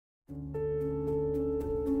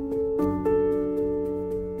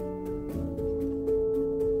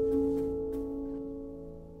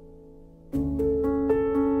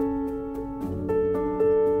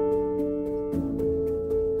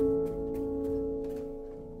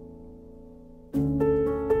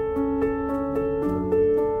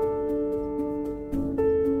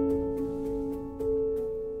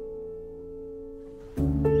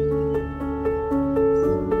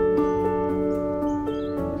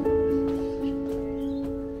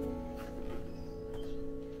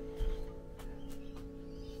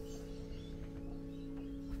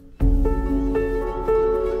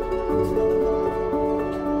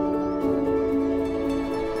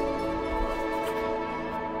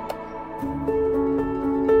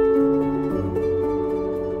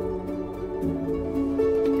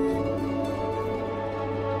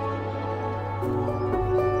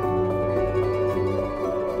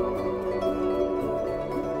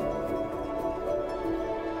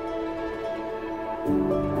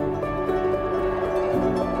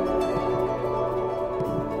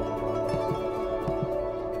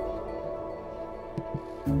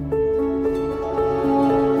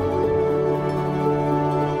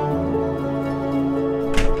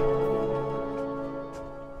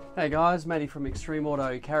Hey guys, Matty from Extreme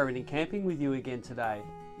Auto Caravan and Camping with you again today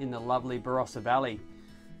in the lovely Barossa Valley.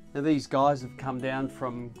 Now these guys have come down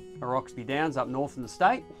from Roxby Downs up north in the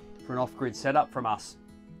state for an off-grid setup from us.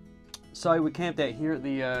 So we camped out here at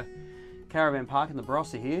the caravan park in the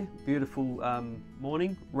Barossa here. Beautiful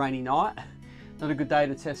morning, rainy night. Not a good day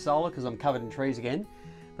to test solar because I'm covered in trees again.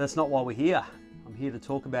 But that's not why we're here. I'm here to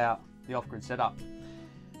talk about the off-grid setup.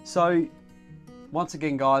 So once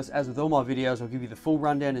again guys, as with all my videos, I'll give you the full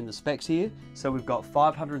rundown in the specs here. So we've got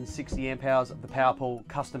 560 amp hours of the PowerPool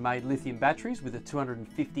custom-made lithium batteries with a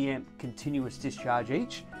 250 amp continuous discharge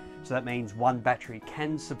each. So that means one battery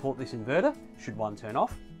can support this inverter, should one turn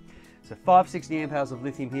off. So 560 amp hours of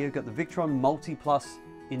lithium here. We've got the Victron Multiplus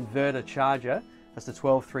inverter charger. That's the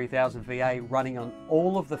 12-3000 VA running on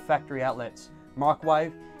all of the factory outlets.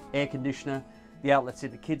 Microwave, air conditioner, the outlets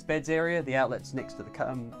in the kids' beds area, the outlets next to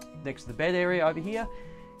the bed area over here,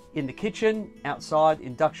 in the kitchen, outside,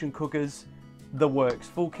 induction cookers, the works,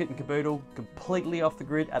 full kit and caboodle, completely off the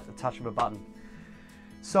grid at the touch of a button.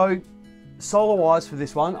 So solar wise for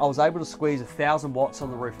this one, I was able to squeeze 1000 watts on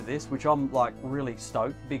the roof of this, which I'm like really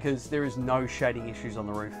stoked because there is no shading issues on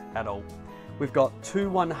the roof at all. We've got two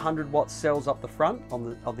 100 watt cells up the front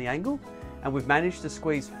on the angle, and we've managed to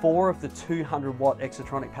squeeze 4 of the 200 watt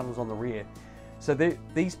Exotronic panels on the rear. So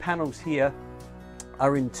these panels here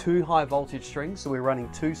are in 2 high voltage strings, so we're running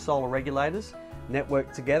 2 solar regulators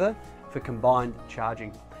networked together for combined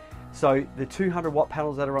charging. So the 200 watt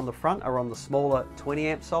panels that are on the front are on the smaller 20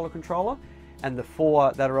 amp solar controller, and the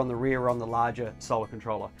 4 that are on the rear are on the larger solar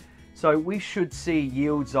controller. So we should see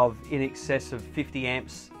yields of in excess of 50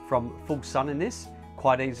 amps from full sun in this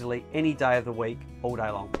quite easily any day of the week, all day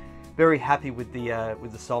long. Very happy with the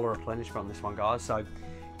solar replenishment on this one, guys. So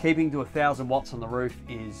keeping to 1000 watts on the roof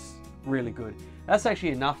is really good. That's actually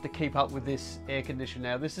enough to keep up with this air conditioner.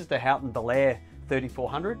 Now this is the Houghton Belair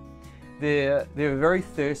 3400. They're a very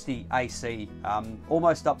thirsty AC,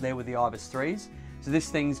 almost up there with the Ibis 3s. So this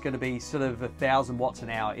thing's going to be sort of 1000 watts an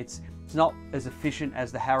hour. It's not as efficient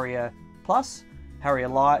as the Harrier Plus, Harrier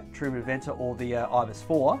Light, Truman Inventor, or the Ibis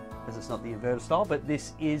 4, as it's not the inverter style, but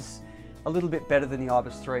this is a little bit better than the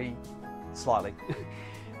Ibis 3, slightly.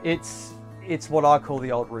 It's what I call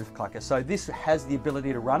the old roof clacker. So this has the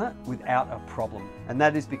ability to run it without a problem. And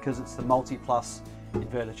that is because it's the Multiplus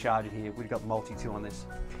inverter charger here. We've got the Multi 2 on this.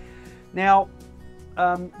 Now,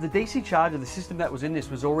 the DC charger, the system that was in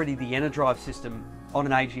this was already the Enerdrive system on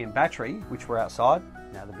an AGM battery, which were outside.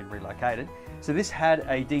 Now they've been relocated. So this had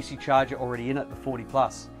a DC charger already in it, the 40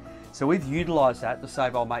 Plus. So we've utilized that to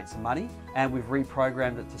save our mates some money, and we've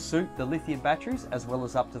reprogrammed it to suit the lithium batteries as well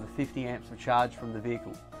as up to the 50 amps of charge from the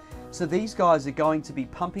vehicle. So these guys are going to be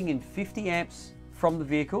pumping in 50 amps from the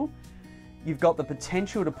vehicle. You've got the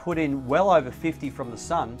potential to put in well over 50 from the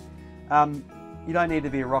sun. You don't need to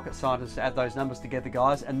be a rocket scientist to add those numbers together,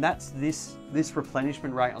 guys, and that's this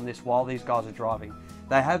replenishment rate on this while these guys are driving.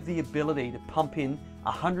 They have the ability to pump in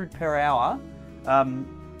 100 per hour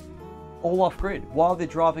all off grid while they're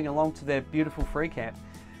driving along to their beautiful free camp.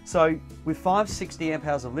 So with 560 amp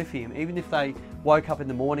hours of lithium, even if they woke up in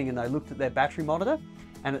the morning and they looked at their battery monitor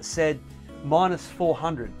and it said minus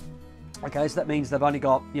 400, okay, so that means they've only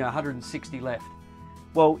got 160 left.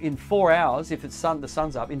 Well, in 4 hours, if it's the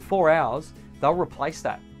sun's up, in 4 hours, they'll replace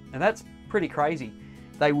that. And that's pretty crazy.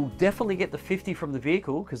 They will definitely get the 50 from the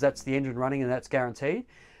vehicle because that's the engine running and that's guaranteed.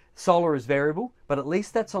 Solar is variable, but at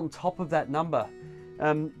least that's on top of that number.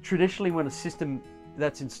 Traditionally, when a system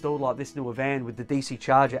that's installed like this into a van with the DC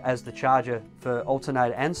charger as the charger for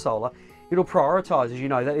alternator and solar, it'll prioritize, as you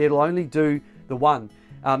know, that it'll only do the one.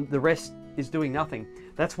 The rest is doing nothing.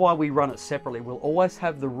 That's why we run it separately. We'll always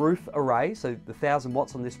have the roof array, so the 1000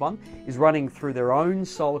 watts on this one is running through their own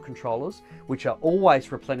solar controllers, which are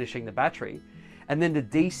always replenishing the battery. And then the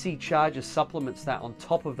DC charger supplements that on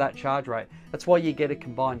top of that charge rate. That's why you get a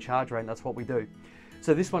combined charge rate, and that's what we do.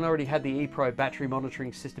 So this one already had the EPRO battery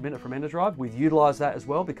monitoring system in it from Enerdrive. We've utilised that as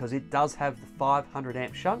well because it does have the 500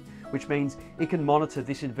 amp shunt, which means it can monitor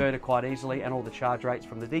this inverter quite easily and all the charge rates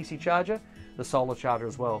from the DC charger, the solar charger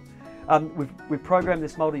as well. We've programmed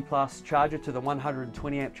this Multiplus charger to the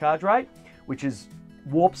 120 amp charge rate, which is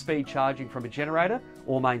warp speed charging from a generator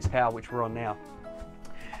or mains power, which we're on now.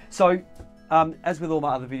 So as with all my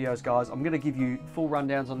other videos, guys, I'm going to give you full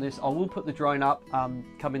rundowns on this. I will put the drone up,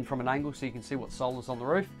 come in from an angle so you can see what solar's on the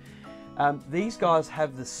roof. These guys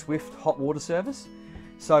have the Swift hot water service.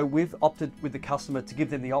 So we've opted with the customer to give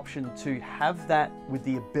them the option to have that with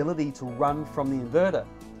the ability to run from the inverter.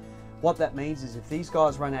 What that means is if these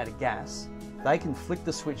guys run out of gas, they can flick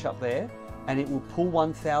the switch up there and it will pull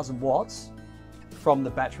 1000 watts from the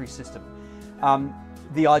battery system.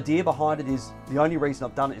 The idea behind it is, the only reason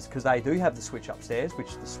I've done it is because they do have the switch upstairs,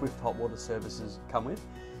 which the Swift hot water services come with.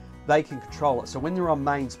 They can control it. So when they're on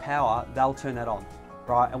mains power, they'll turn that on,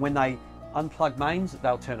 right? And when they unplug mains,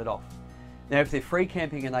 they'll turn it off. Now, if they're free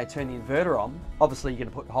camping and they turn the inverter on, obviously you're going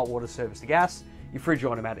to put the hot water service to gas, your fridge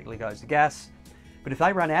automatically goes to gas. But if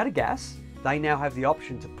they run out of gas, they now have the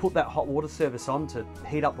option to put that hot water service on to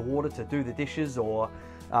heat up the water to do the dishes or,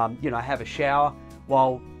 you know, have a shower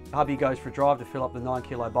while hubby goes for a drive to fill up the 9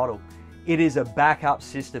 kilo bottle. It is a backup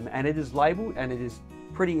system and it is labelled, and it is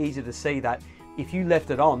pretty easy to see that if you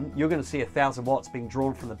left it on, you're going to see 1000 watts being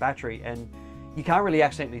drawn from the battery, and you can't really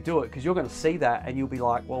accidentally do it because you're going to see that and you'll be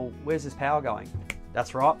like, well, where's this power going?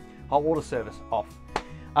 That's right, hot water service off.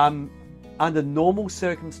 Under normal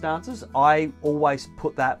circumstances, I always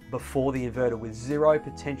put that before the inverter with zero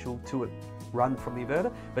potential to run from the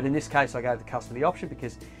inverter. But in this case, I gave the customer the option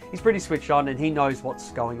because he's pretty switched on and he knows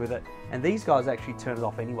what's going with it. And these guys actually turn it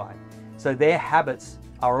off anyway. So their habits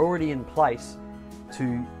are already in place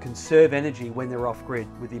to conserve energy when they're off grid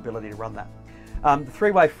with the ability to run that. The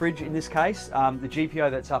three-way fridge in this case, the GPO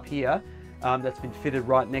that's up here, that's been fitted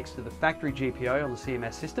right next to the factory GPO on the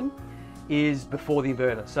CMS system, is before the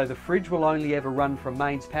inverter. So the fridge will only ever run from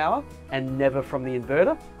mains power and never from the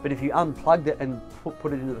inverter. But if you unplugged it and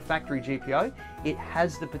put it into the factory GPO, it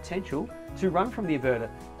has the potential to run from the inverter.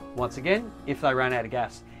 Once again, if they ran out of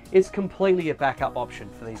gas. It's completely a backup option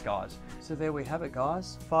for these guys. So there we have it,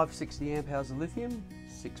 guys. 560 amp hours of lithium,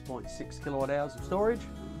 6.6 kilowatt hours of storage.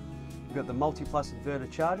 We've got the Multiplus inverter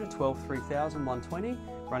charger, 12-3000-120,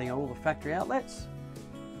 running on all the factory outlets.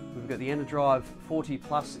 We've got the Enerdrive 40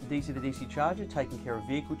 plus DC to DC charger taking care of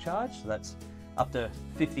vehicle charge, so that's up to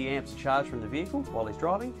 50 amps of charge from the vehicle while he's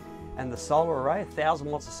driving. And the solar array,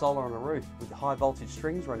 1000 watts of solar on the roof with the high voltage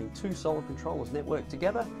strings running 2 solar controllers networked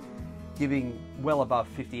together, giving well above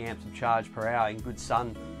 50 amps of charge per hour in good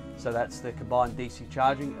sun. So that's the combined DC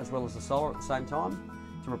charging as well as the solar at the same time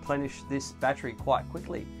to replenish this battery quite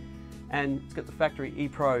quickly. And it's got the factory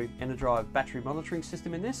EPRO Enerdrive battery monitoring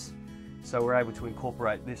system in this. So we're able to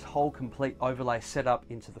incorporate this whole complete overlay setup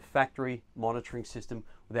into the factory monitoring system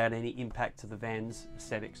without any impact to the van's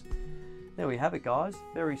aesthetics. There we have it, guys.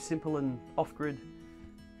 Very simple and off-grid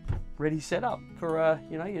ready setup for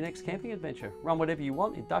you know, your next camping adventure. Run whatever you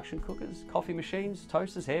want: induction cookers, coffee machines,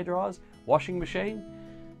 toasters, hair dryers, washing machine,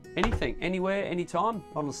 anything, anywhere, anytime,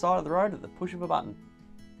 on the side of the road at the push of a button.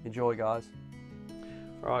 Enjoy, guys.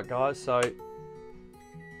 All right, guys, so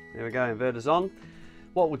there we go, inverter's on.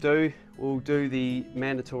 What we'll do the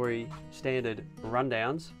mandatory standard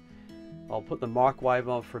rundowns. I'll put the microwave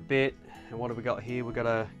on for a bit. And what have we got here? We've got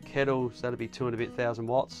a kettle, so that'll be 2 and a bit thousand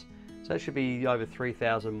watts. So that should be over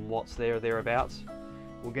 3000 watts there or thereabouts.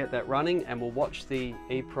 We'll get that running and we'll watch the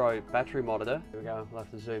EPRO battery monitor. There we go, we'll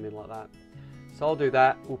have to zoom in like that. So I'll do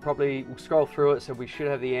that. We'll scroll through it, so we should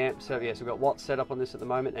have the amp. So yes, we've got watts set up on this at the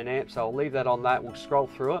moment and amp, so I'll leave that on that. We'll scroll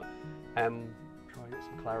through it and try and get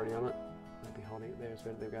some clarity on it. Maybe holding it there is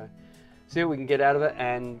better. There we go. See what we can get out of it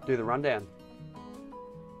and do the rundown.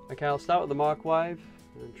 Okay, I'll start with the microwave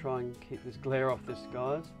and try and keep this glare off this,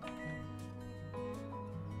 guys.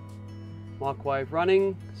 Microwave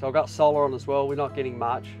running. So I've got solar on as well. We're not getting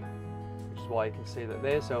much, which is why you can see that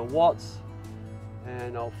there. So watts,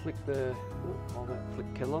 and I'll flick the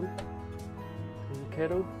flick kettle on. The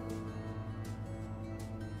kettle.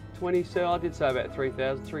 20 cell. I did say about 3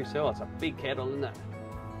 cell. It's a big kettle, isn't it?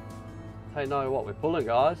 They know what we're pulling,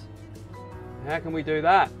 guys. How can we do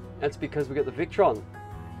that? That's because we got the Victron.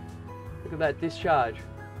 Look at that discharge.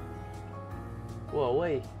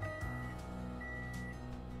 Whoa-wee.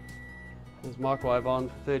 There's microwave on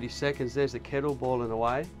for 30 seconds. There's the kettle boiling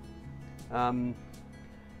away. Hot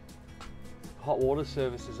water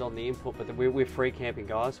service is on the input, but we're free camping,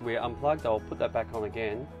 guys. We're unplugged. I'll put that back on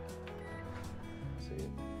again. See,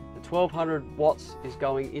 the 1200 watts is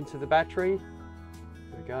going into the battery.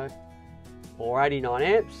 There we go. Or 89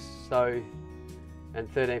 amps. So, and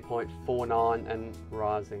 13.49 and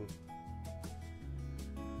rising.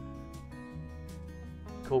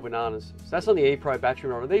 Cool bananas. So that's on the EPRO battery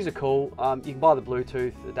model. These are cool. You can buy the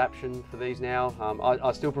Bluetooth adaptation for these now.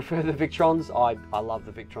 I still prefer the Victrons. I love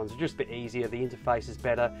the Victrons. They're just a bit easier. The interface is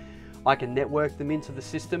better. I can network them into the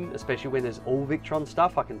system, especially when there's all Victron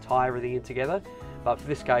stuff. I can tie everything in together. But for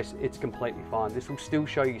this case, it's completely fine. This will still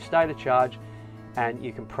show you state of charge, and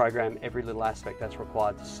you can program every little aspect that's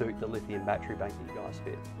required to suit the lithium battery bank that you guys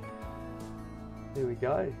fit. There we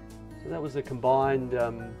go. So that was a combined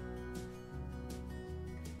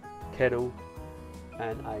kettle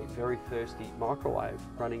and a very thirsty microwave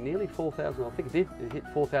running nearly 4,000. I think it hit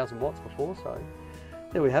 4,000 watts before, so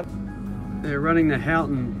there we have it. They're running the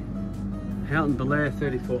Houghton Belair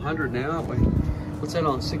 3400 now, aren't we? What's that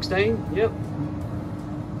on, 16? Yep.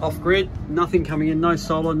 Off grid, nothing coming in, no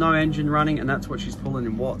solar, no engine running, and that's what she's pulling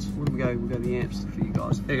in watts. What do we go? We'll go the amps for you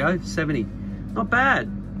guys. There you go, 70. Not bad,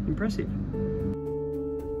 impressive.